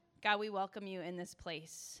God, we welcome you in this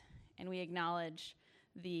place, and we acknowledge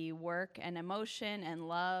the work and emotion and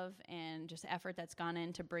love and just effort that's gone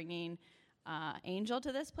into bringing Angel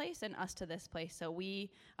to this place and us to this place. So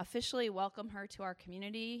we officially welcome her to our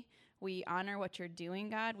community. We honor what you're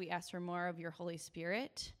doing, God. We ask for more of your Holy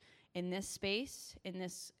Spirit in this space, in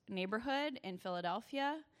this neighborhood, in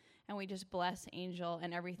Philadelphia. And we just bless Angel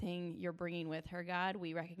and everything you're bringing with her, God.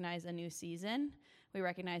 We recognize a new season. We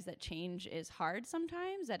recognize that change is hard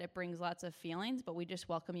sometimes, that it brings lots of feelings, but we just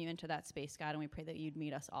welcome you into that space, God, and we pray that you'd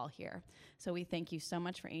meet us all here. So we thank you so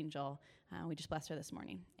much for Angel. We just bless her this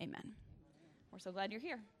morning. Amen. We're so glad you're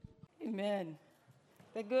here. Amen.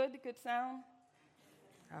 That good? Good sound?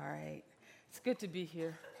 All right. It's good to be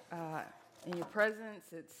here in your presence.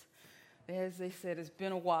 It's, as they said, it's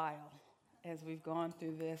been a while as we've gone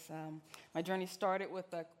through this. My journey started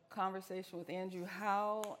with a conversation with Andrew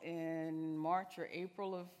Howell in March or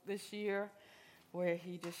April of this year, where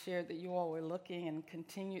he just shared that you all were looking, and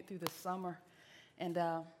continued through the summer. And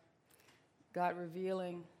God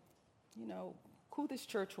revealing, who this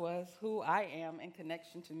church was, who I am in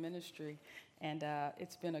connection to ministry. And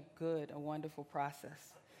it's been a wonderful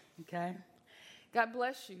process. Okay? God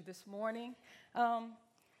bless you this morning.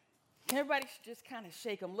 Everybody should just kind of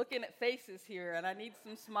shake. I'm looking at faces here, and I need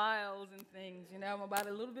some smiles and things. I'm about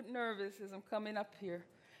a little bit nervous as I'm coming up here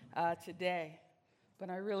today, but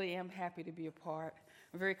I really am happy to be a part.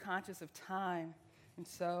 I'm very conscious of time, and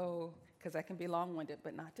so, because I can be long-winded,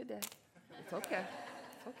 but not today. It's okay.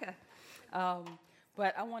 It's okay.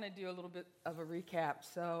 But I want to do a little bit of a recap.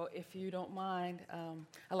 So if you don't mind,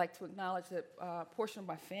 I'd like to acknowledge that a portion of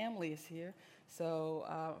my family is here.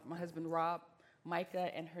 So my husband, Rob, Micah,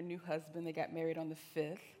 and her new husband, they got married on the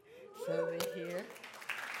 5th. So they're here.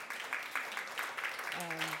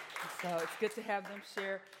 So it's good to have them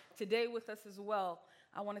share today with us as well.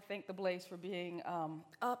 I want to thank the Blaze for being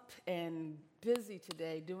up and busy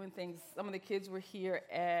today, doing things. Some of the kids were here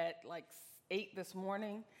at like 8 this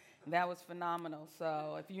morning. That was phenomenal.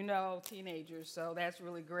 So if you know teenagers, so that's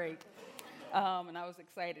really great. And I was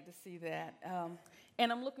excited to see that.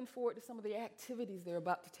 And I'm looking forward to some of the activities that are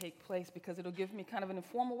about to take place, because it'll give me kind of an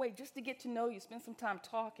informal way just to get to know you, spend some time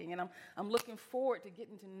talking. And I'm looking forward to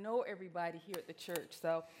getting to know everybody here at the church.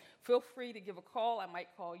 So feel free to give a call. I might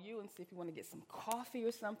call you and see if you want to get some coffee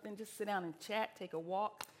or something. Just sit down and chat, take a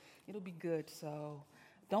walk. It'll be good. So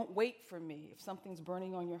don't wait for me. If something's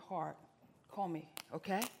burning on your heart, call me,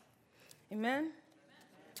 okay? Amen?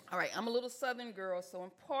 All right, I'm a little Southern girl, so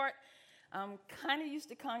in part, I'm kind of used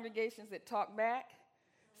to congregations that talk back,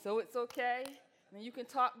 so it's okay. And you can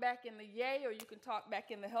talk back in the yay, or you can talk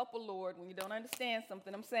back in the help of Lord when you don't understand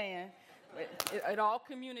something I'm saying. But it all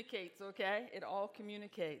communicates, okay? It all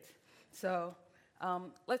communicates. So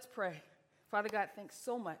let's pray. Father God, thanks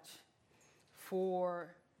so much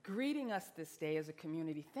for greeting us this day as a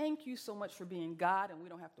community. Thank you so much for being God, and we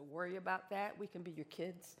don't have to worry about that. We can be your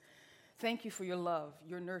kids. Thank you for your love,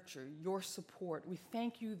 your nurture, your support. We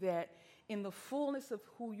thank you that in the fullness of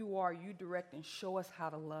who you are, you direct and show us how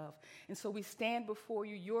to love. And so we stand before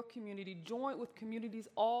you, your community, joint with communities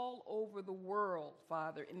all over the world,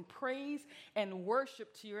 Father, in praise and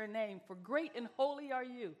worship to your name. For great and holy are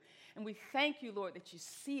you. And we thank you, Lord, that you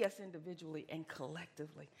see us individually and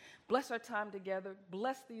collectively. Bless our time together.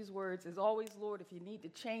 Bless these words. As always, Lord, if you need to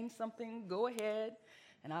change something, go ahead,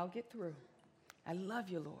 and I'll get through. I love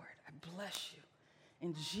you, Lord. I bless you.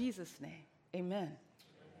 In Jesus' name, amen.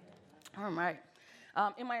 All right.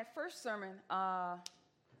 In my first sermon, I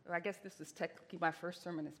guess this is technically my first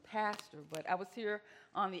sermon as pastor, but I was here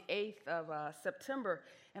on the 8th of September,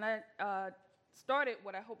 and I started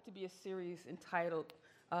what I hope to be a series entitled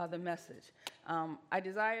The Message. I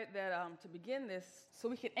desired that to begin this so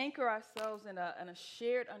we could anchor ourselves in a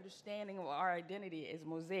shared understanding of our identity as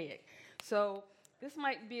Mosaic. So this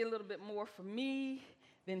might be a little bit more for me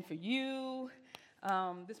than for you.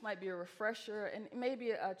 This might be a refresher and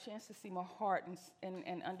maybe a chance to see my heart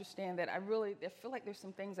and understand that I feel like there's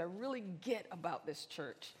some things I really get about this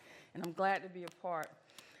church, and I'm glad to be a part.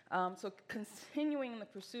 So continuing in the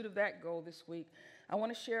pursuit of that goal this week, I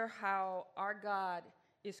want to share how our God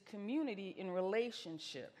is community in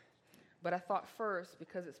relationship. But I thought first,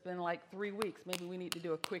 because it's been like 3 weeks, maybe we need to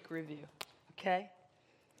do a quick review, okay?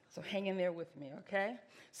 So hang in there with me, okay?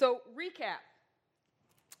 So recap.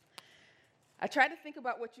 I tried to think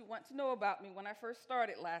about what you want to know about me when I first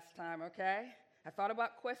started last time, okay? I thought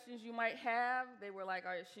about questions you might have. They were like,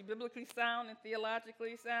 is she biblically sound and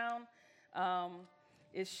theologically sound? Can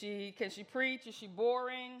she preach? Is she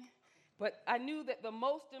boring? But I knew that the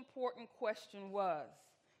most important question was,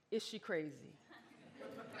 is she crazy?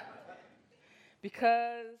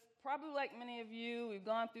 Because probably like many of you,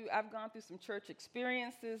 I've gone through some church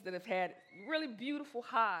experiences that have had really beautiful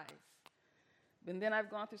highs. And then I've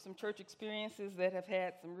gone through some church experiences that have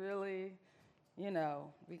had some really,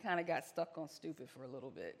 we kind of got stuck on stupid for a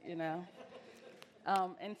little bit,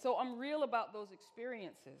 And so I'm real about those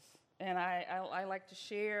experiences. And I like to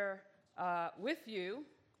share with you,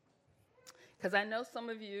 because I know some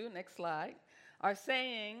of you, next slide, are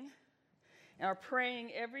saying and are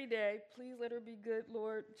praying every day, please let her be good,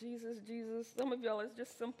 Lord, Jesus, Jesus. Some of y'all, it's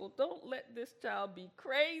just simple. Don't let this child be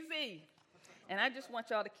crazy. And I just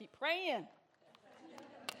want y'all to keep praying,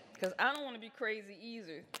 because I don't want to be crazy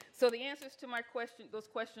either. So the answers to those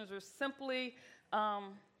questions are simply,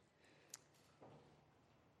 am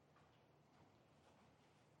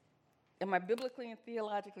I biblically and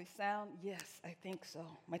theologically sound? Yes, I think so.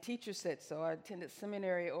 My teacher said so. I attended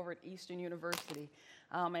seminary over at Eastern University.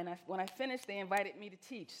 When I finished, they invited me to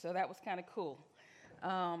teach, so that was kind of cool.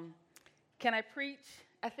 Can I preach?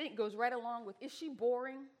 I think goes right along with, is she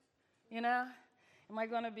boring? Am I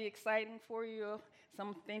going to be exciting for you?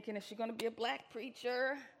 Some thinking, is she going to be a black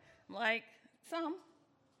preacher? I'm like, some.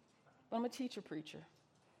 But I'm a teacher preacher,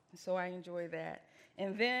 and so I enjoy that.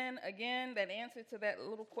 And then, again, that answer to that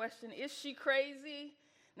little question, is she crazy?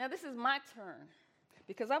 Now, this is my turn,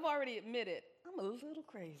 because I've already admitted I'm a little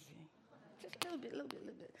crazy. Just a little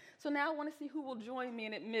bit. So now I want to see who will join me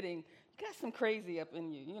in admitting, you got some crazy up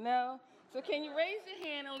in you, So can you raise your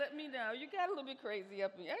hand and let me know you got a little bit crazy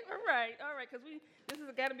up in you? All right, because this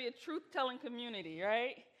has got to be a truth-telling community,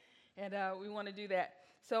 right? And we want to do that.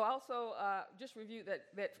 So also just review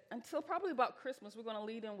that until probably about Christmas, we're going to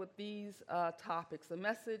lead in with these topics: the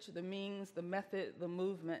message, the means, the method, the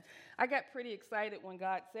movement. I got pretty excited when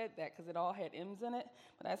God said that, because it all had M's in it.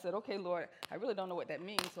 But I said, okay, Lord, I really don't know what that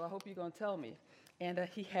means, so I hope you're going to tell me. And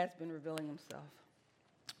he has been revealing himself.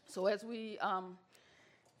 So as we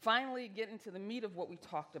finally get into the meat of what we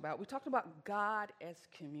talked about God as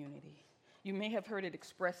community. You may have heard it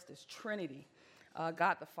expressed as Trinity.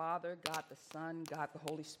 God the Father, God the Son, God the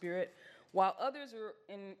Holy Spirit. While others are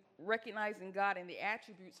in recognizing God and the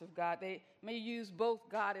attributes of God, they may use both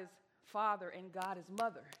God as Father and God as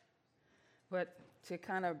Mother. But to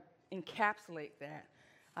kind of encapsulate that,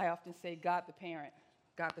 I often say God the Parent,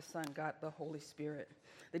 God the Son, God the Holy Spirit.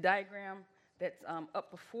 The diagram that's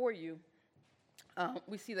up before you,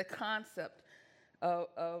 we see the concept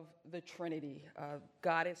of the Trinity,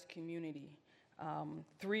 God as community.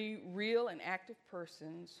 Three real and active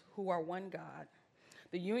persons who are one God.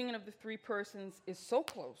 The union of the three persons is so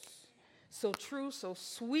close, so true, so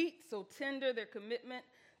sweet, so tender. Their commitment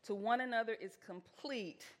to one another is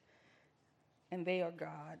complete, and they are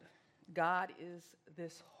God. God is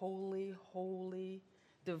this holy, holy,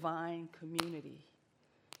 divine community,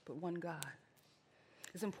 but one God.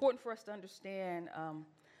 It's important for us to understand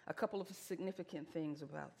a couple of significant things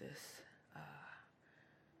about this.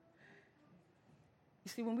 You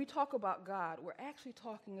see, when we talk about God, we're actually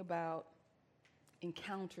talking about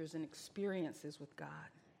encounters and experiences with God.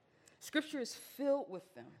 Scripture is filled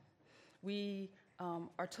with them. We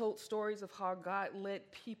are told stories of how God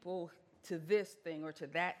led people to this thing or to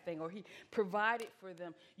that thing, or he provided for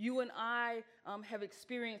them. You and I have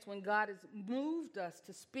experienced when God has moved us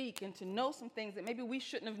to speak and to know some things that maybe we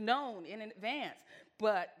shouldn't have known in advance,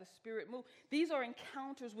 but the Spirit moved. These are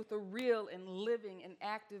encounters with a real and living and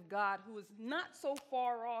active God who is not so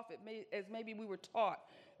far off as maybe we were taught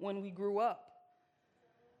when we grew up,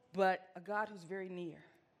 but a God who's very near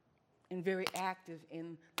and very active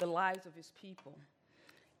in the lives of his people.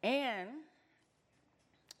 And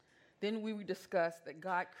then we discussed that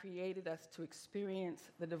God created us to experience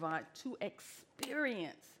the divine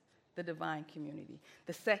community.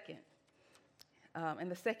 The second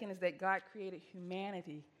is that God created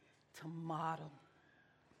humanity to model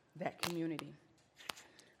that community.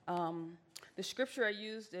 The scripture I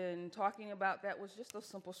used in talking about that was just those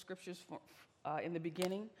simple scriptures in the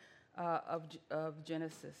beginning of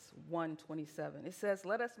Genesis 1:27. It says,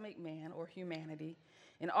 "Let us make man," or humanity,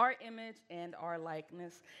 "in our image and our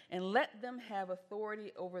likeness, and let them have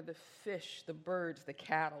authority over the fish, the birds, the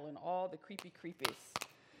cattle, and all the creepy creepies."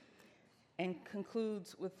 And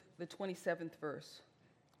concludes with the 27th verse,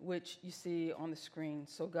 which you see on the screen.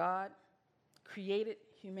 So God created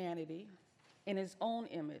humanity in his own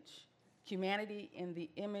image. Humanity in the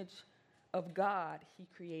image of God, he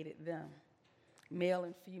created them. Male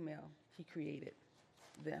and female, he created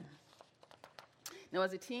them. Now,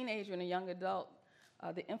 as a teenager and a young adult,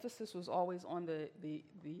 the emphasis was always on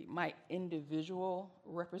my individual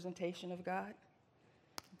representation of God.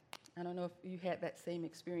 I don't know if you had that same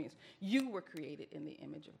experience. You were created in the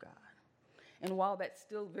image of God. And while that's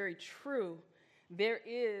still very true, there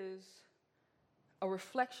is a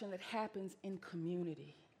reflection that happens in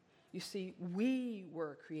community. You see, we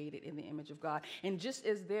were created in the image of God. And just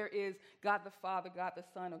as there is God the Father, God the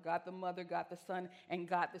Son, or God the Mother, God the Son, and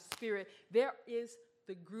God the Spirit, there is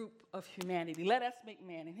the group of humanity. Let us make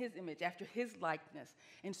man in his image, after his likeness.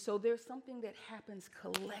 And so there's something that happens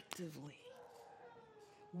collectively.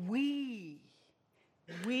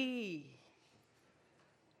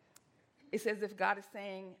 It's as if God is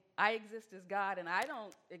saying, I exist as God, and I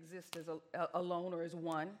don't exist as alone or as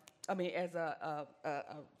one. As a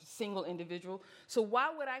single individual. So why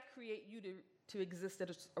would I create you to exist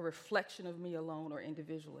as a reflection of me alone or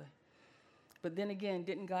individually? But then again,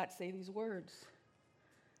 didn't God say these words?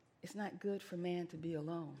 It's not good for man to be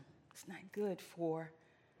alone. It's not good for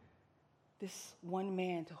this one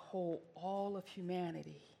man to hold all of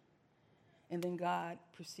humanity. And then God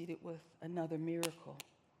proceeded with another miracle.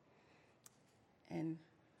 And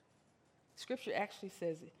Scripture actually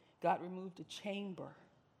says God removed a chamber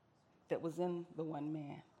that was in the one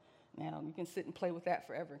man. Now, you can sit and play with that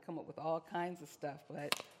forever and come up with all kinds of stuff,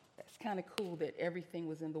 but that's kind of cool that everything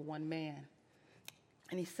was in the one man.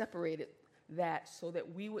 And he separated that so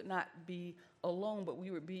that we would not be alone, but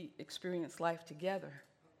we would experience life together.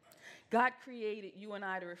 God created you and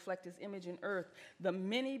I to reflect his image in earth, the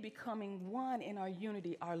many becoming one in our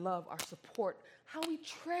unity, our love, our support, how we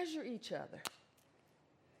treasure each other,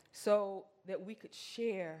 so that we could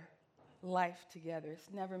share life together.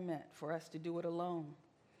 It's never meant for us to do it alone.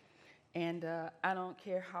 And I don't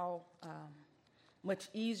care how much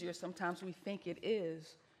easier sometimes we think it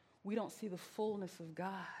is, we don't see the fullness of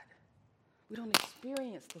God. We don't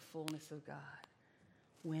experience the fullness of God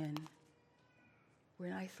when we're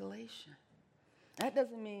in isolation. That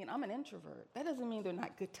doesn't mean I'm an introvert. That doesn't mean there are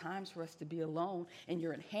not good times for us to be alone and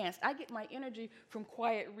you're enhanced. I get my energy from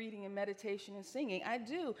quiet reading and meditation and singing. I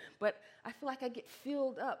do, but I feel like I get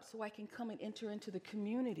filled up so I can come and enter into the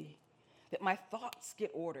community, that my thoughts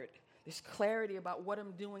get ordered. There's clarity about what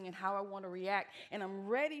I'm doing and how I want to react, and I'm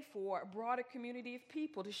ready for a broader community of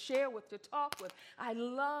people to share with, to talk with. I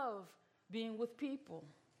love being with people.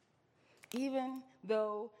 Even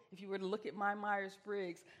though, if you were to look at my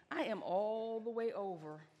Myers-Briggs, I am all the way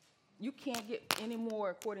over. You can't get any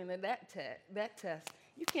more, according to that test,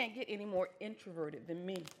 you can't get any more introverted than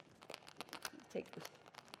me. Take this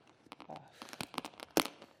off.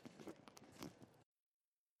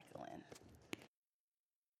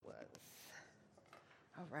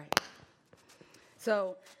 All right.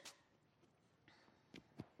 So,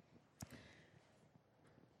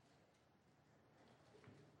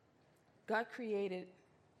 God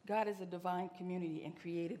is a divine community and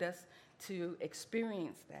created us to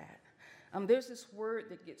experience that. There's this word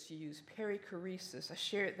that gets used, perichoresis. I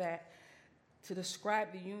shared that to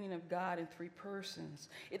describe the union of God in three persons.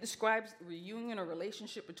 It describes the reunion or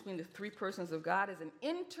relationship between the three persons of God as an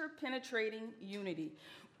interpenetrating unity.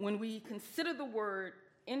 When we consider the word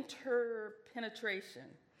interpenetration,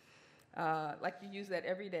 like you use that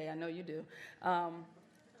every day, I know you do,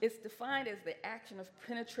 it's defined as the action of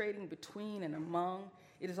penetrating between and among.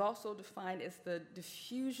 It is also defined as the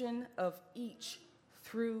diffusion of each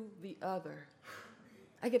through the other.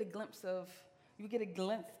 You get a glimpse of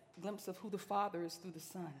who the Father is through the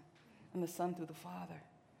Son, and the Son through the Father,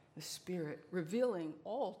 the Spirit, revealing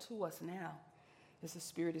all to us now as the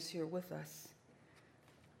Spirit is here with us.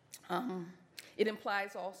 It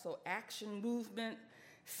implies also action, movement,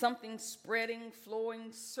 something spreading,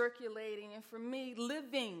 flowing, circulating, and for me,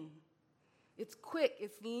 living. It's quick,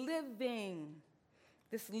 it's living,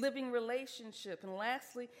 this living relationship. And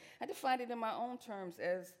lastly, I define it in my own terms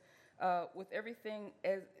as as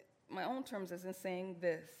in saying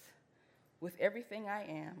this: with everything I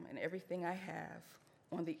am and everything I have,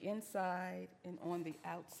 on the inside and on the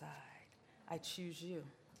outside, I choose you.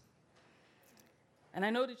 And I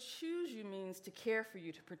know to choose you means to care for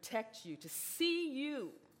you, to protect you, to see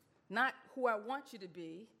you, not who I want you to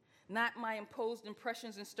be, not my imposed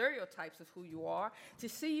impressions and stereotypes of who you are. To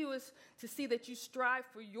see you is to see that you strive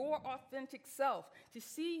for your authentic self. To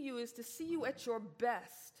see you is to see you at your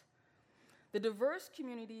best. The diverse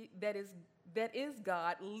community that is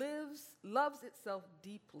God loves itself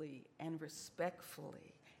deeply and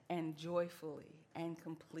respectfully and joyfully and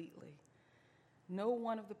completely. No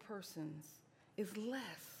one of the persons is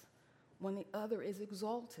less when the other is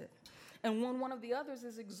exalted. And when one of the others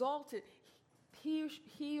is exalted,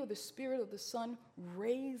 he or the Spirit of the Son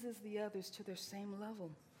raises the others to their same level.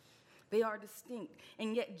 They are distinct.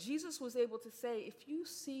 And yet Jesus was able to say, if you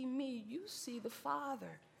see me, you see the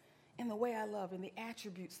Father in the way I love and the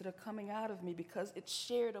attributes that are coming out of me, because it's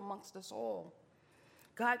shared amongst us all.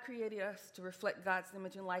 God created us to reflect God's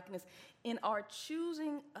image and likeness in our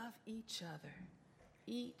choosing of each other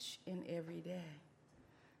each and every day.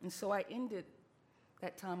 And so I ended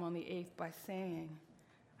that time on the 8th by saying,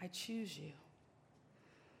 I choose you.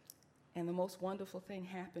 And the most wonderful thing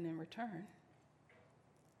happened in return.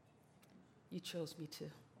 You chose me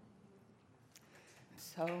too.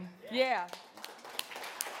 So, yeah.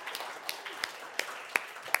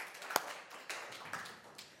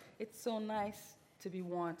 It's so nice to be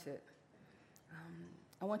wanted.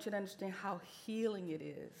 I want you to understand how healing it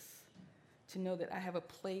is to know that I have a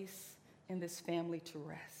place in this family to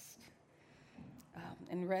rest.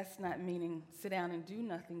 And rest not meaning sit down and do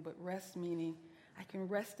nothing, but rest meaning I can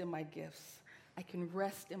rest in my gifts. I can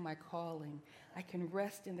rest in my calling. I can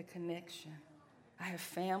rest in the connection. I have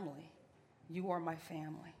family. You are my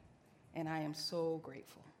family. And I am so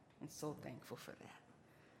grateful and so thankful for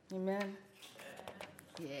that. Amen?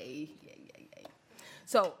 Yay, yay, yay, yay.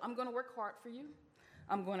 So I'm going to work hard for you.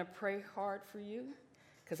 I'm going to pray hard for you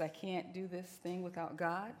because I can't do this thing without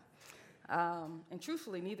God. And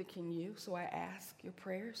truthfully, neither can you, so I ask your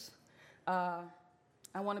prayers.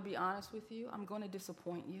 I want to be honest with you. I'm going to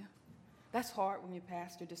disappoint you. That's hard when your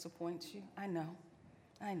pastor disappoints you. I know.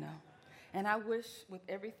 And I wish with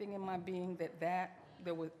everything in my being that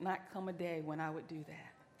there would not come a day when I would do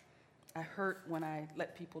that. I hurt when I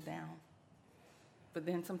let people down. But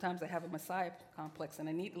then sometimes I have a Messiah complex and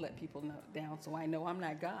I need to let people down so I know I'm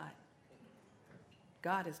not God.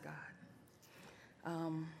 God is God.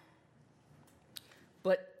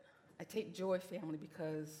 But I take joy, family,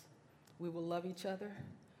 because we will love each other.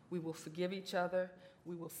 We will forgive each other.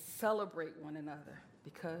 We will celebrate one another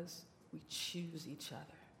because we choose each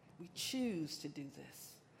other. We choose to do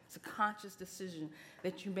this. It's a conscious decision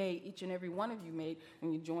that you made, each and every one of you made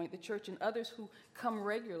when you joined the church, and others who come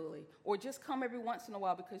regularly or just come every once in a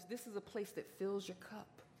while because this is a place that fills your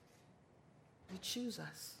cup. You choose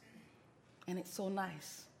us. And it's so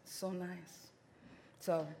nice, so nice.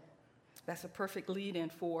 So that's a perfect lead-in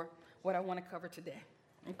for what I want to cover today,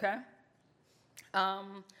 okay?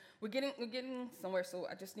 We're getting somewhere, so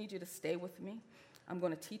I just need you to stay with me. I'm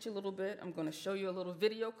going to teach a little bit. I'm going to show you a little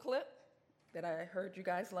video clip that I heard you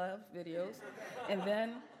guys love, videos. And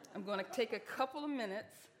then I'm going to take a couple of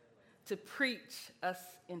minutes to preach us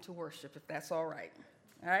into worship, if that's all right.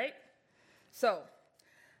 All right? So,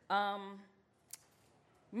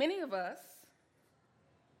 many of us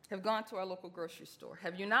have gone to our local grocery store.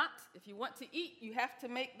 Have you not? If you want to eat, you have to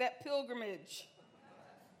make that pilgrimage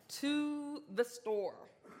to the store.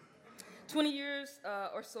 20 years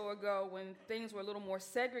or so ago, when things were a little more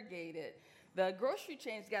segregated, the grocery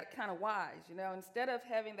chains got kind of wise. You know, instead of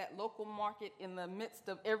having that local market in the midst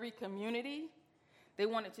of every community, we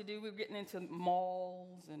were getting into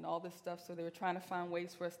malls and all this stuff, so they were trying to find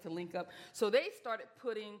ways for us to link up. So they started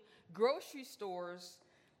putting grocery stores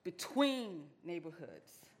between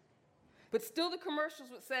neighborhoods. But still the commercials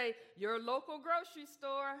would say, your local grocery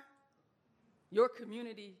store, your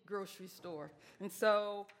community grocery store. And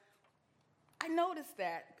so I noticed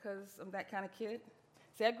that because I'm that kind of kid.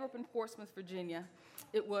 See, I grew up in Portsmouth, Virginia.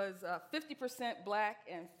 It was 50% black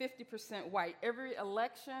and 50% white. Every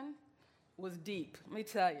election was deep. Let me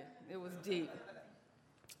tell you, it was deep.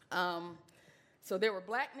 So there were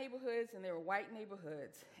black neighborhoods and there were white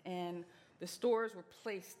neighborhoods, and the stores were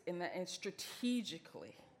placed and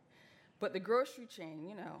strategically. But the grocery chain,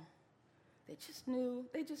 you know, they just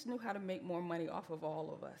knew how to make more money off of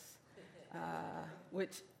all of us,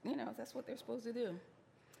 which, you know, that's what they're supposed to do.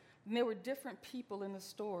 And there were different people in the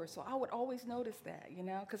store, so I would always notice that, you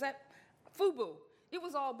know, because FUBU, it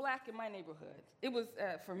was all black in my neighborhood. It was,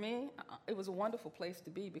 for me, it was a wonderful place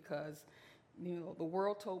to be because, you know, the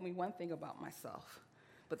world told me one thing about myself,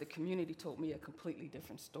 but the community told me a completely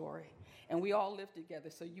different story. And we all lived together,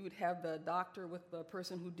 so you would have the doctor with the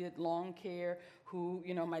person who did lawn care, who,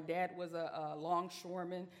 you know, my dad was a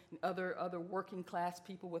longshoreman, and other working class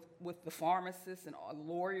people with the pharmacists and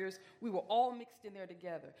lawyers. We were all mixed in there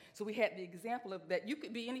together. So we had the example of that you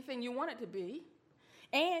could be anything you wanted to be,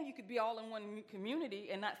 and you could be all in one community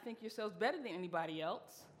and not think yourselves better than anybody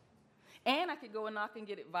else. And I could go and knock and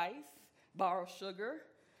get advice, borrow sugar.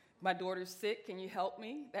 My daughter's sick, can you help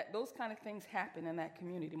me? Those kind of things happen in that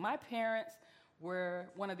community. My parents were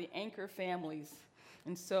one of the anchor families.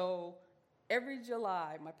 And so every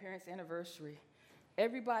July, my parents' anniversary,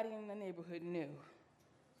 everybody in the neighborhood knew.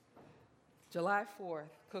 July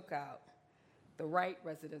 4th, cookout, the Wright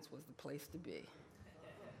residence was the place to be.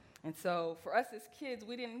 And so for us as kids,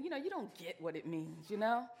 we didn't, you know, you don't get what it means, you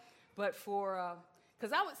know? But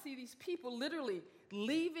because I would see these people literally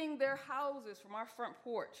leaving their houses from our front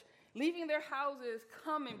porch leaving their houses,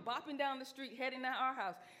 coming, bopping down the street, heading to our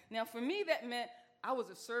house. Now, for me, that meant I was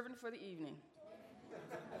a servant for the evening.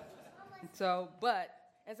 But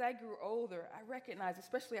as I grew older, I recognized,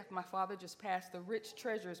 especially after my father just passed, the rich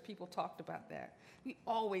treasures people talked about that. We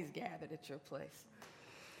always gathered at your place.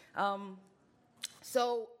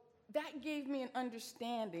 So that gave me an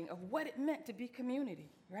understanding of what it meant to be community,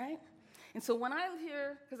 right? And so when I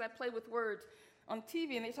hear, because I play with words on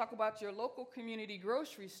TV and they talk about your local community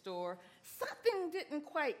grocery store, something didn't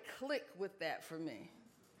quite click with that for me.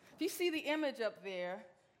 If you see the image up there,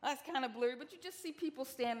 that's kind of blurry, but you just see people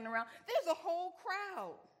standing around. There's a whole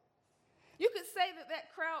crowd. You could say that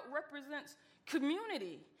that crowd represents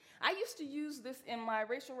community. I used to use this in my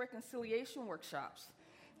racial reconciliation workshops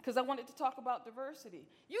because I wanted to talk about diversity.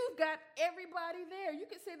 You've got everybody there. You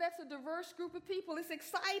could say that's a diverse group of people. It's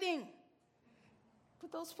exciting.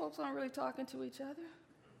 But those folks aren't really talking to each other.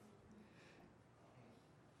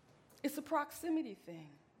 It's a proximity thing.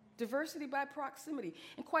 Diversity by proximity.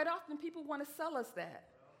 And quite often people want to sell us that.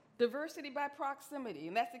 Diversity by proximity.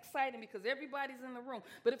 And that's exciting because everybody's in the room.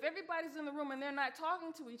 But if everybody's in the room and they're not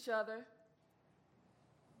talking to each other,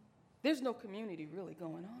 there's no community really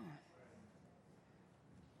going on.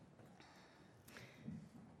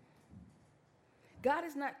 God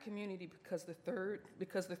is not community because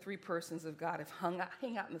the three persons of God have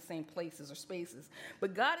hang out in the same places or spaces.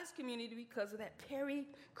 But God is community because of that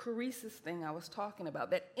perichoresis thing I was talking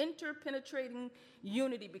about, that interpenetrating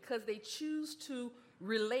unity because they choose to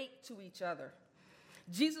relate to each other.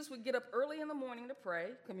 Jesus would get up early in the morning to pray,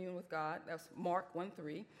 commune with God. That's Mark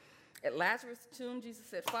 1:3. At Lazarus' tomb, Jesus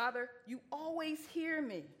said, "Father, you always hear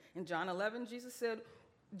me." In John 11,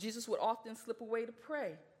 Jesus would often slip away to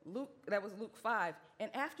pray. That was Luke 5. And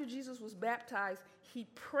after Jesus was baptized, he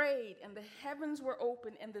prayed, and the heavens were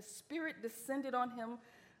open, and the Spirit descended on him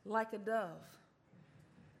like a dove.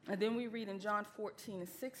 And then we read in John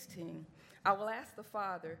 14:16, "I will ask the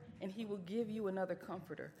Father, and he will give you another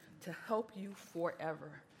comforter to help you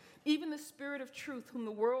forever. Even the Spirit of truth, whom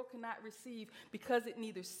the world cannot receive, because it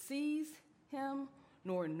neither sees him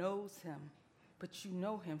nor knows him. But you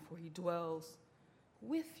know him, for he dwells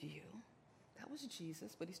with you." That was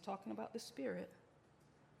Jesus, but he's talking about the Spirit.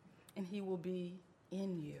 "And he will be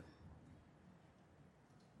in you."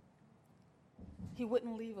 He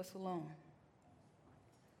wouldn't leave us alone,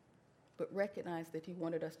 but recognized that he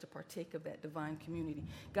wanted us to partake of that divine community.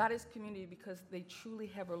 God is community because they truly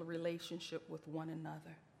have a relationship with one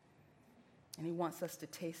another. And he wants us to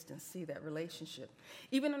taste and see that relationship.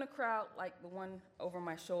 Even in a crowd like the one over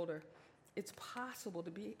my shoulder, it's possible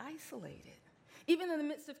to be isolated. Even in the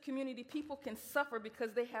midst of community, people can suffer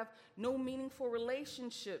because they have no meaningful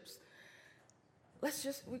relationships.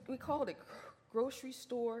 We call it grocery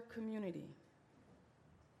store community.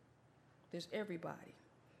 There's everybody,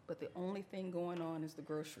 but the only thing going on is the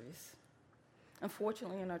groceries.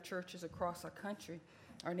 Unfortunately, in our churches across our country,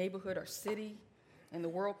 our neighborhood, our city, and the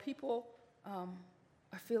world, people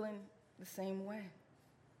are feeling the same way.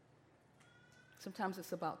 Sometimes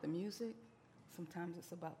it's about the music. Sometimes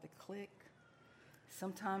it's about the clique.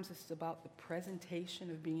 Sometimes it's about the presentation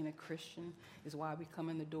of being a Christian is why we come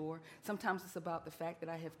in the door. Sometimes it's about the fact that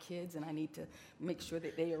I have kids and I need to make sure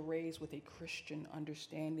that they are raised with a Christian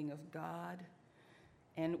understanding of God.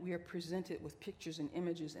 And we are presented with pictures and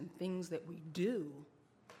images and things that we do.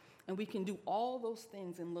 And we can do all those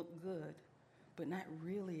things and look good, but not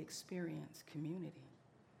really experience community,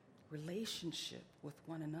 relationship with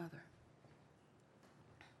one another.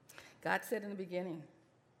 God said in the beginning,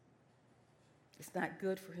 it's not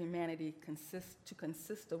good for humanity to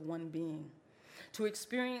consist of one being. To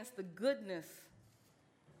experience the goodness,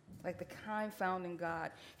 like the kind found in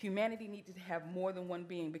God, humanity needed to have more than one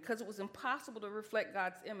being because it was impossible to reflect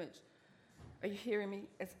God's image. Are you hearing me?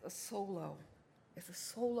 As a solo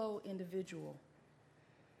individual,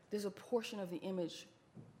 there's a portion of the image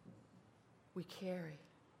we carry.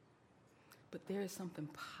 But there is something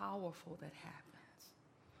powerful that happens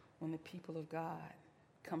when the people of God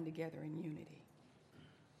come together in unity.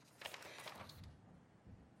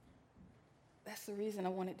 That's the reason I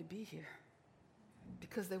wanted to be here,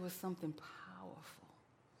 because there was something powerful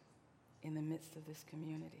in the midst of this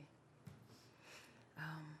community.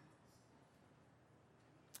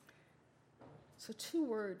 So 2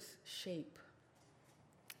 words shape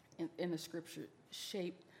in the scripture,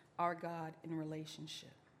 shape our God in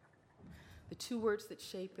relationship. The 2 words that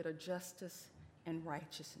shape it are justice and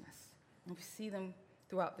righteousness. And we see them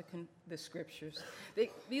throughout the scriptures.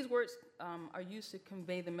 These words are used to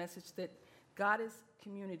convey the message that God is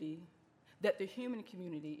community, that the human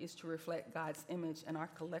community is to reflect God's image and our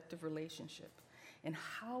collective relationship. in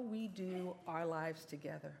how we do our lives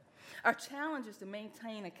together. Our challenge is to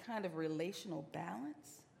maintain a kind of relational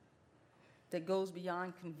balance that goes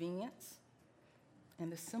beyond convenience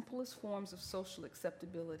and the simplest forms of social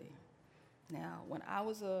acceptability. Now, when I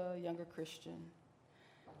was a younger Christian,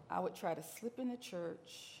 I would try to slip into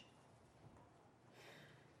church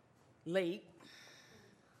late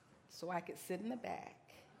so I could sit in the back.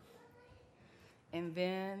 And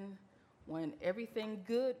then when everything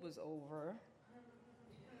good was over,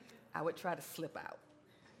 I would try to slip out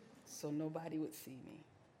so nobody would see me.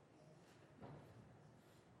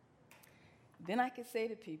 Then I could say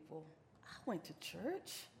to people, I went to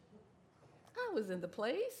church. I was in the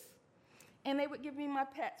place. And they would give me my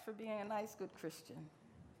pats for being a nice, good Christian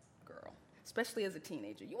girl, especially as a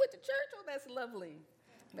teenager. You went to church? Oh, that's lovely.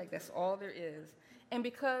 Like, that's all there is. And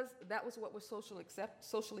because that was what was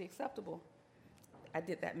socially acceptable, I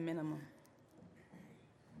did that minimum.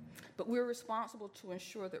 But we're responsible to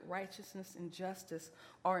ensure that righteousness and justice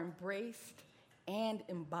are embraced and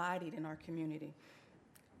embodied in our community.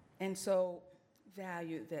 And so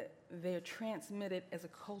valued, that they're transmitted as a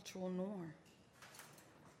cultural norm.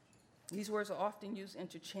 These words are often used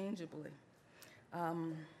interchangeably.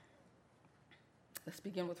 Let's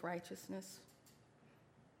begin with righteousness.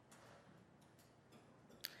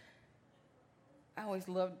 I always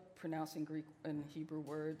loved pronouncing Greek and Hebrew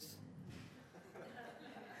words.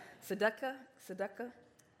 Tzedakah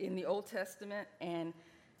in the Old Testament, and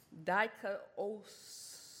dikaosune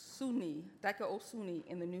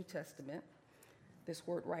in the New Testament, this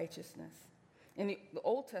word righteousness. In the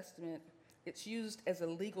Old Testament, it's used as a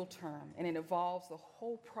legal term, and it involves the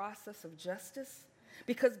whole process of justice.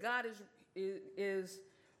 Because God is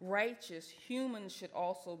righteous, humans should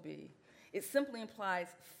also be. It simply implies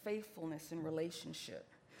faithfulness in relationship.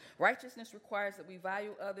 Righteousness requires that we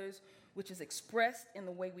value others, which is expressed in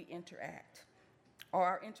the way we interact. Are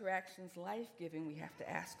our interactions life-giving, we have to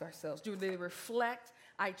ask ourselves. Do they reflect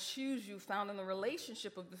I choose you found in the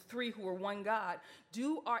relationship of the three who are one God?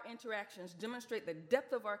 Do our interactions demonstrate the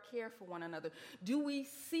depth of our care for one another? Do we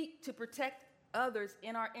seek to protect others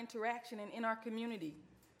in our interaction and in our community?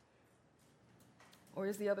 Or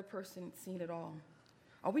is the other person seen at all?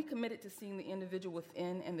 Are we committed to seeing the individual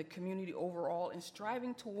within and the community overall and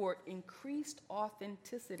striving toward increased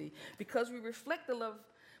authenticity because we reflect the love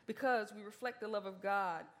of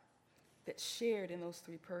God that's shared in those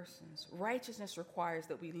three persons? Righteousness requires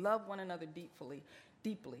that we love one another deeply,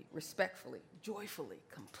 respectfully, joyfully,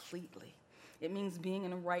 completely. It means being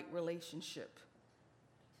in a right relationship.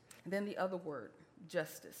 And then the other word,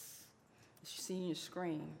 justice, as you see in your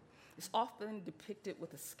screen, is often depicted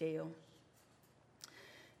with a scale,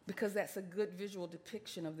 because that's a good visual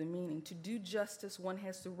depiction of the meaning. To do justice, one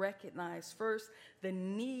has to recognize first the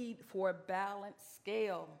need for a balanced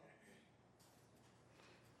scale.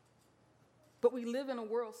 But we live in a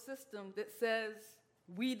world system that says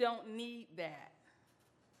we don't need that.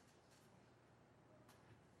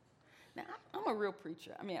 Now, I'm a real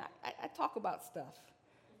preacher. I mean, I talk about stuff.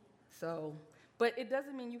 But it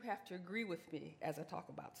doesn't mean you have to agree with me as I talk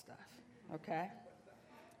about stuff, okay?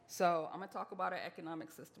 So I'm going to talk about our economic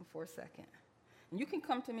system for a second. And you can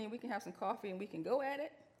come to me, and we can have some coffee, and we can go at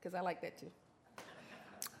it, because I like that too.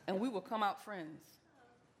 And we will come out friends.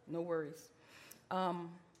 No worries.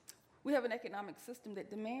 We have an economic system that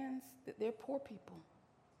demands that they're poor people.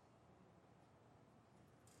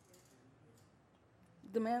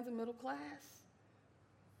 Demands a middle class.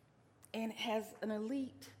 And it has an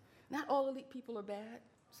elite. Not all elite people are bad.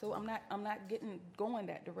 So I'm not going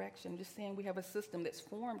that direction. I'm just saying we have a system that's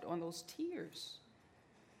formed on those tiers.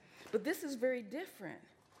 But this is very different.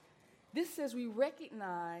 This says we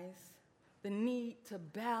recognize the need to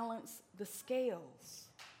balance the scales.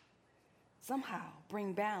 Somehow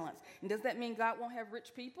bring balance. And does that mean God won't have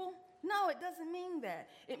rich people? No, it doesn't mean that.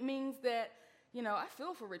 It means that, I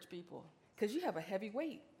feel for rich people because you have a heavy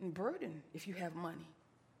weight and burden if you have money.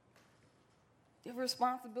 You have a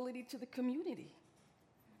responsibility to the community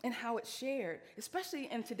and how it's shared,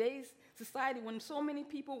 especially in today's society when so many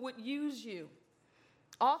people would use you.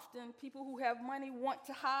 Often, people who have money want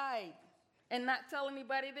to hide and not tell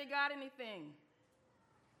anybody they got anything.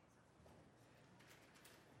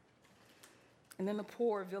 And then the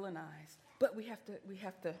poor are villainized. But we have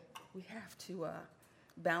to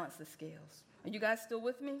balance the scales. Are you guys still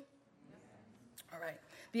with me? All right.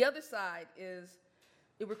 The other side is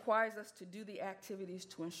it requires us to do the activities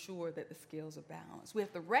to ensure that the scales are balanced. We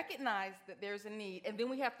have to recognize that there's a need, and then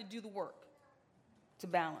we have to do the work to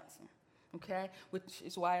balance them, okay? Which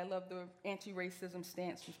is why I love the anti-racism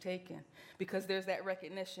stance you've taken, because there's that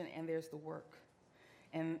recognition and there's the work.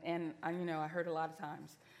 And I heard a lot of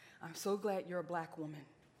times, I'm so glad you're a black woman.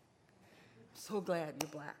 I'm so glad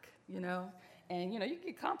you're black, you know? And, you know, you can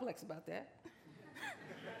get complex about that.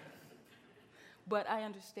 But I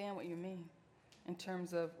understand what you mean in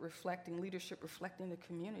terms of reflecting leadership, reflecting the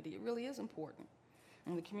community. It really is important.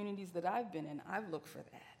 And the communities that I've been in, I've looked for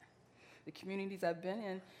that. The communities I've been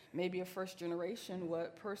in, maybe a first generation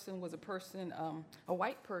person was a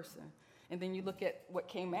white person. And then you look at what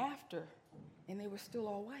came after, and they were still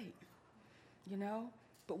all white, you know?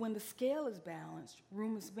 But when the scale is balanced,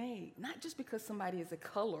 room is made, not just because somebody is a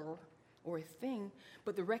color or a thing,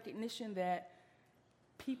 but the recognition that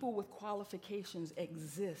people with qualifications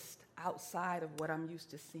exist outside of what I'm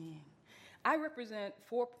used to seeing. I represent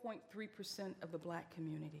 4.3% of the black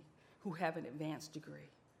community who have an advanced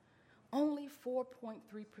degree. Only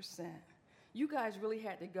 4.3%. You guys really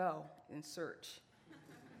had to go and search.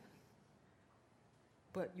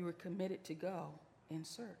 But you were committed to go and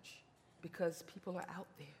search because people are out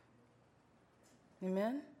there.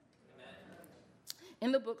 Amen?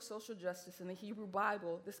 In the book Social Justice in the Hebrew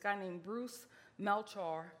Bible, this guy named Bruce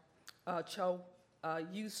Melchor Cho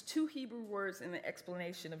used two Hebrew words in the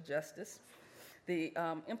explanation of justice. The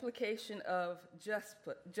implication of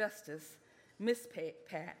justice,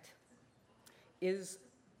 mispat, is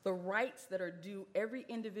the rights that are due every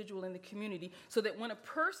individual in the community so that when a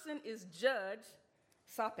person is judged,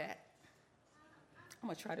 sapat, I'm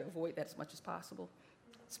going to try to avoid that as much as possible,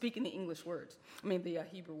 speaking the Hebrew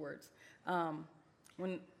words.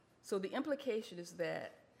 So the implication is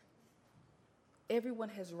that everyone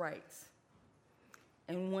has rights.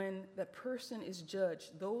 And when the person is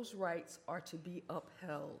judged, those rights are to be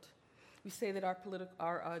upheld. We say that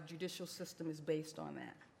our judicial system is based on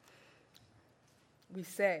that. We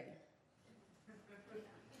say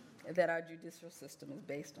that our judicial system is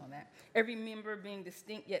based on that. Every member being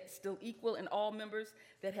distinct yet still equal, and all members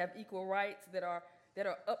that have equal rights that are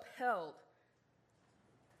upheld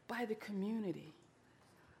by the community.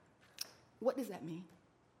 What does that mean?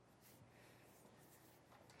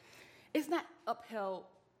 It's not upheld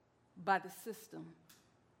by the system.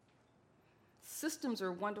 Systems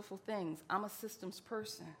are wonderful things. I'm a systems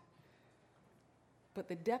person. But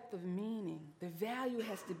the depth of meaning, the value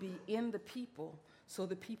has to be in the people so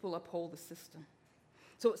the people uphold the system.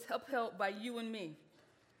 So it's upheld by you and me,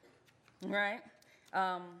 right?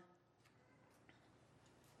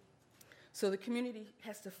 So the community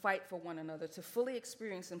has to fight for one another to fully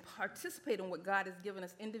experience and participate in what God has given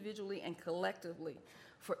us individually and collectively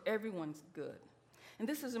for everyone's good. And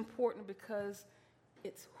this is important because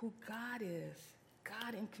it's who God is,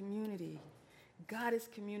 God in community. God is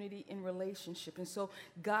community in relationship. And so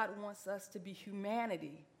God wants us to be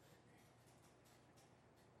humanity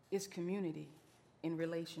is community in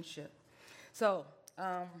relationship. So,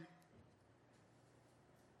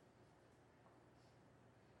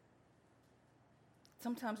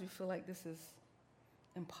 sometimes we feel like this is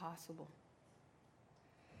impossible.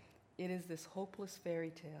 It is this hopeless fairy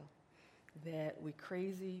tale that we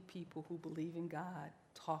crazy people who believe in God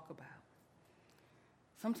talk about.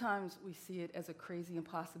 Sometimes we see it as a crazy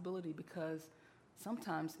impossibility because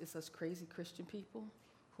sometimes it's us crazy Christian people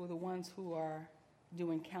who are the ones who are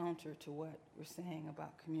doing counter to what we're saying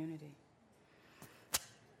about community.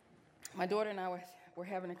 My daughter and I were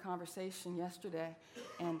having a conversation yesterday,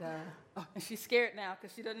 and she's scared now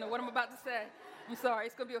because she doesn't know what I'm about to say. I'm sorry,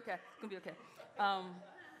 it's going to be okay. It's going to be okay.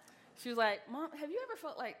 She was like, Mom, have you ever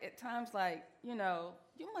felt like at times like, you know,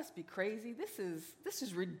 you must be crazy. This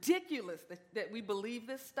is ridiculous that we believe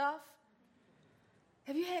this stuff.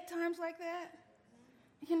 Have you had times like that?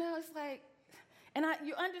 You know, it's like, and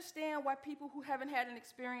you understand why people who haven't had an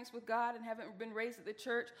experience with God and haven't been raised at the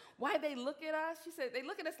church, why they look at us. She said, they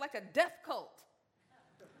look at us like a death cult.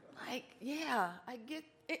 Like, yeah, I get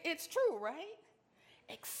it, it's true, right?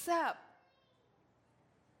 Except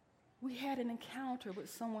we had an encounter with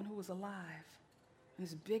someone who was alive and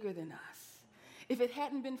is bigger than us. If it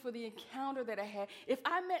hadn't been for the encounter that I had, if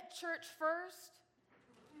I met church first,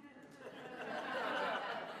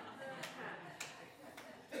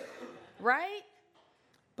 right?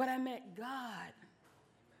 But I met God.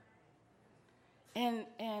 And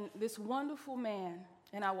this wonderful man,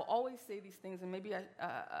 and I will always say these things, and maybe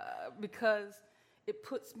because it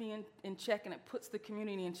puts me in check and it puts the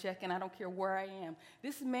community in check, and I don't care where I am.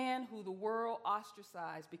 This man who the world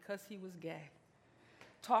ostracized because he was gay,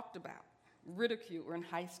 talked about, ridiculed, we're in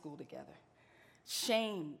high school together,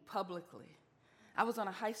 shamed publicly. I was on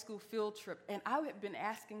a high school field trip, and I had been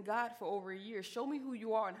asking God for over a year, show me who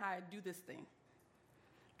you are and how I do this thing.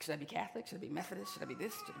 Should I be Catholic? Should I be Methodist? Should I be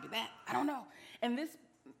this? Should I be that? I don't know. And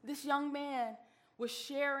this young man was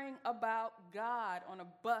sharing about God on a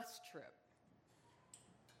bus trip.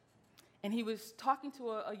 And he was talking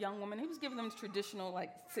to a young woman. He was giving them traditional,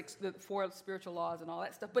 like the 4 spiritual laws and all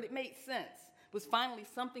that stuff, but it made sense. It was finally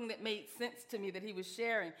something that made sense to me that he was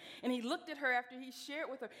sharing. And he looked at her after he shared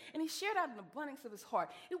with her, and he shared out an abundance of his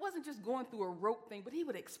heart. It wasn't just going through a rote thing, but he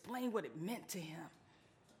would explain what it meant to him.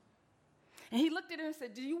 And he looked at her and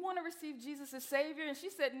said, "Do you want to receive Jesus as Savior?" And she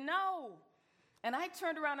said, "No." And I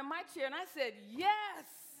turned around in my chair and I said, "Yes.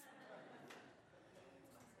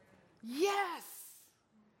 Yes."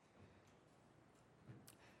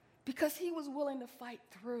 Because he was willing to fight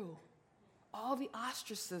through all the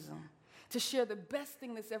ostracism to share the best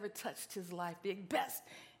thing that's ever touched his life, the best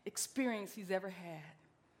experience he's ever had.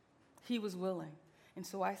 He was willing. And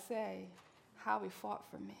so I say, Howie fought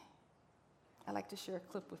for me. I'd like to share a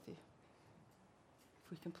clip with you.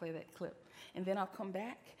 If we can play that clip. And then I'll come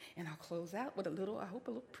back and I'll close out with I hope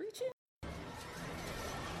a little preaching.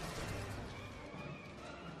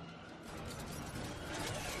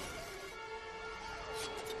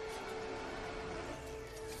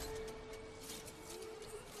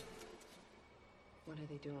 What are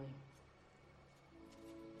they doing?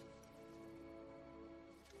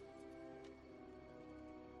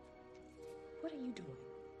 What are you doing?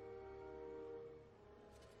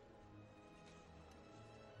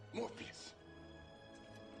 Morpheus.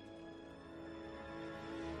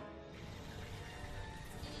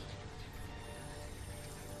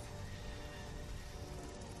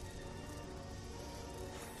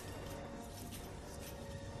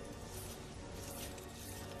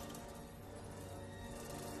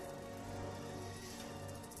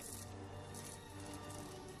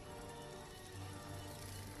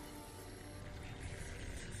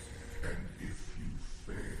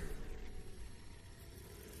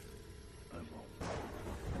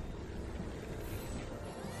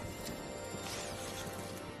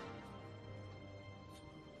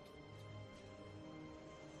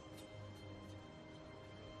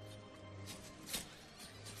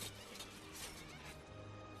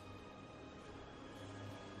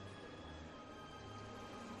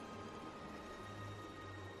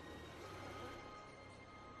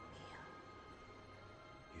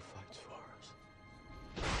 He fights for us.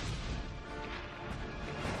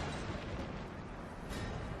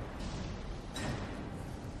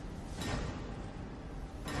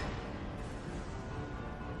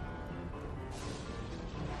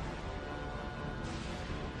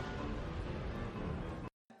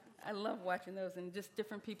 I love watching those and just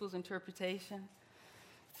different people's interpretation.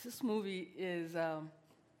 This movie is,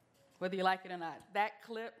 whether you like it or not, that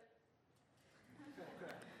clip.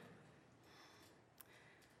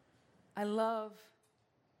 I love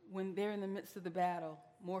when they're in the midst of the battle,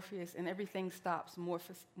 Morpheus, and everything stops.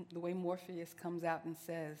 The way Morpheus comes out and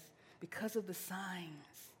says, because of the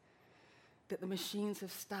signs that the machines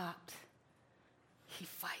have stopped, he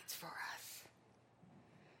fights for us.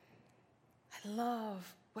 I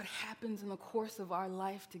love what happens in the course of our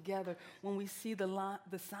life together when we see the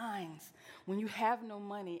signs, when you have no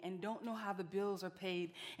money and don't know how the bills are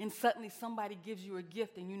paid, and suddenly somebody gives you a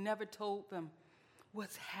gift and you never told them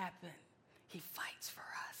what's happened. He fights for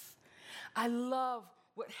us. I love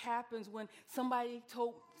what happens when somebody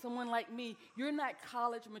told someone like me, "You're not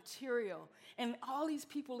college material." And all these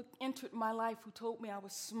people entered my life who told me I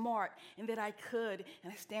was smart and that I could.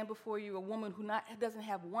 And I stand before you, a woman who doesn't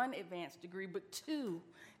have 1 advanced degree, but 2.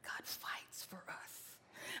 God fights for us.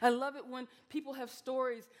 I love it when people have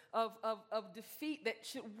stories of defeat that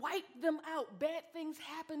should wipe them out. Bad things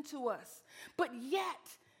happen to us, but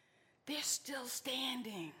yet they're still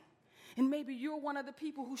standing. And maybe you're one of the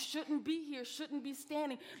people who shouldn't be here, shouldn't be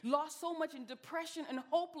standing, lost so much in depression and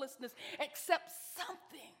hopelessness, except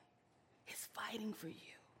something is fighting for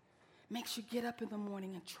you. Makes you get up in the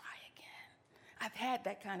morning and try again. I've had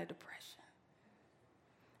that kind of depression.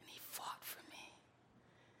 And he fought for me.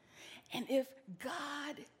 And if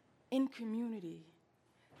God in community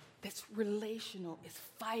that's relational is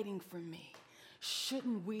fighting for me,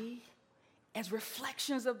 shouldn't we, as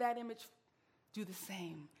reflections of that image, do the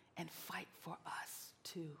same and fight for us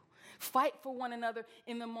too? Fight for one another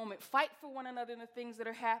in the moment. Fight for one another in the things that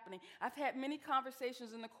are happening. I've had many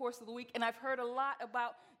conversations in the course of the week, and I've heard a lot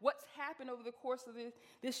about what's happened over the course of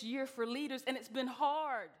this year for leaders, and it's been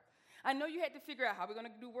hard. I know you had to figure out how we're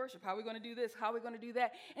going to do worship, how we're going to do this, how we're going to do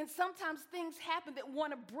that. And sometimes things happen that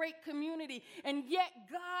want to break community, and yet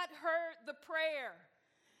God heard the prayer.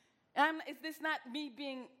 Is this not me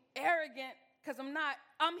being arrogant? Because I'm not.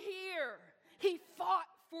 I'm here. He fought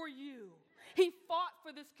for you. He fought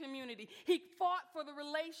for this community. He fought for the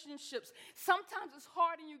relationships. Sometimes it's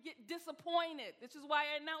hard and you get disappointed. This is why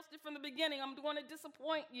I announced it from the beginning. I'm going to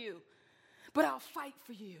disappoint you. But I'll fight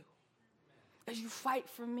for you as you fight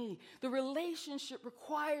for me. The relationship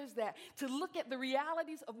requires that, to look at the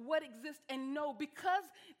realities of what exists and know, because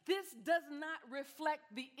this does not reflect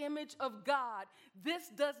the image of God, this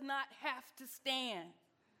does not have to stand.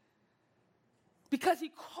 Because he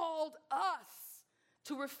called us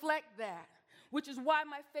to reflect that, which is why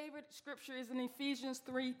my favorite scripture is in Ephesians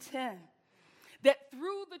 3:10, that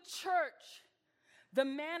through the church, the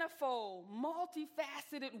manifold,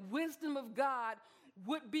 multifaceted wisdom of God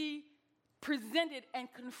would be presented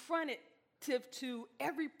and confronted to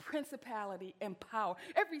every principality and power,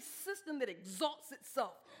 every system that exalts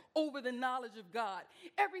itself over the knowledge of God,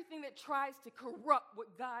 everything that tries to corrupt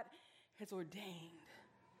what God has ordained.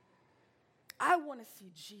 I want to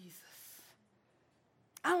see Jesus.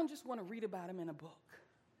 I don't just want to read about him in a book.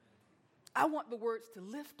 I want the words to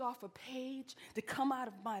lift off a page, to come out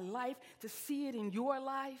of my life, to see it in your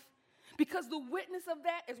life. Because the witness of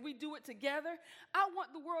that, as we do it together, I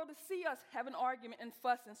want the world to see us have an argument and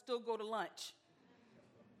fuss and still go to lunch.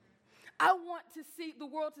 I want to see the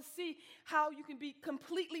world to see how you can be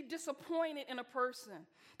completely disappointed in a person,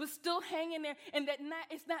 but still hang in there, and that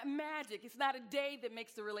it's not magic. It's not a day that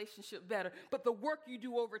makes the relationship better, but the work you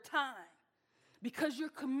do over time. Because you're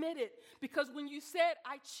committed. Because when you said,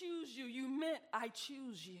 I choose you, you meant I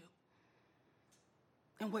choose you.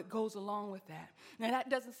 And what goes along with that. Now, that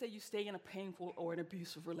doesn't say you stay in a painful or an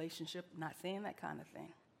abusive relationship. I'm not saying that kind of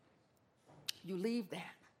thing. You leave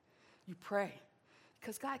that. You pray.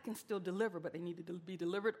 Because God can still deliver, but they need to be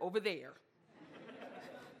delivered over there.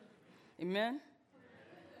 Amen?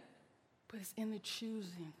 But it's in the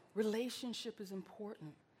choosing. Relationship is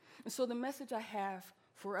important. And so the message I have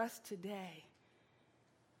for us today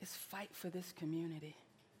is fight for this community.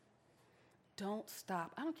 Don't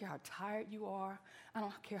stop. I don't care how tired you are. I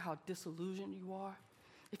don't care how disillusioned you are.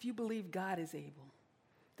 If you believe God is able,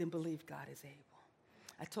 then believe God is able.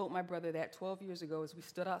 I told my brother that 12 years ago as we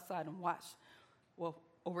stood outside and watched,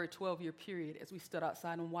 over a 12-year period, as we stood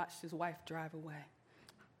outside and watched his wife drive away.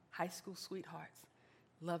 High school sweethearts,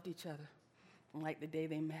 loved each other. And like the day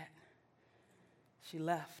they met, she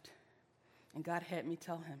left. And God had me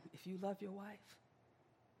tell him, if you love your wife,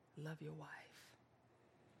 love your wife.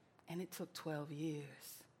 And it took 12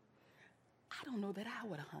 years. I don't know that I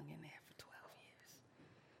would have hung in there for 12 years.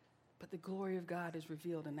 But the glory of God is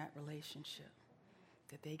revealed in that relationship,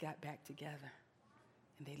 that they got back together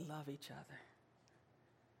and they love each other.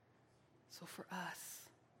 So for us,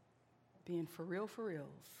 being for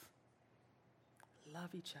reals,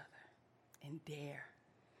 love each other and dare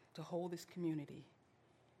to hold this community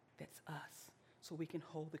that's us, so we can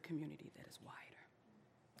hold the community that is wider.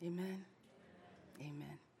 Amen?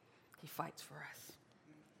 Amen. He fights for us.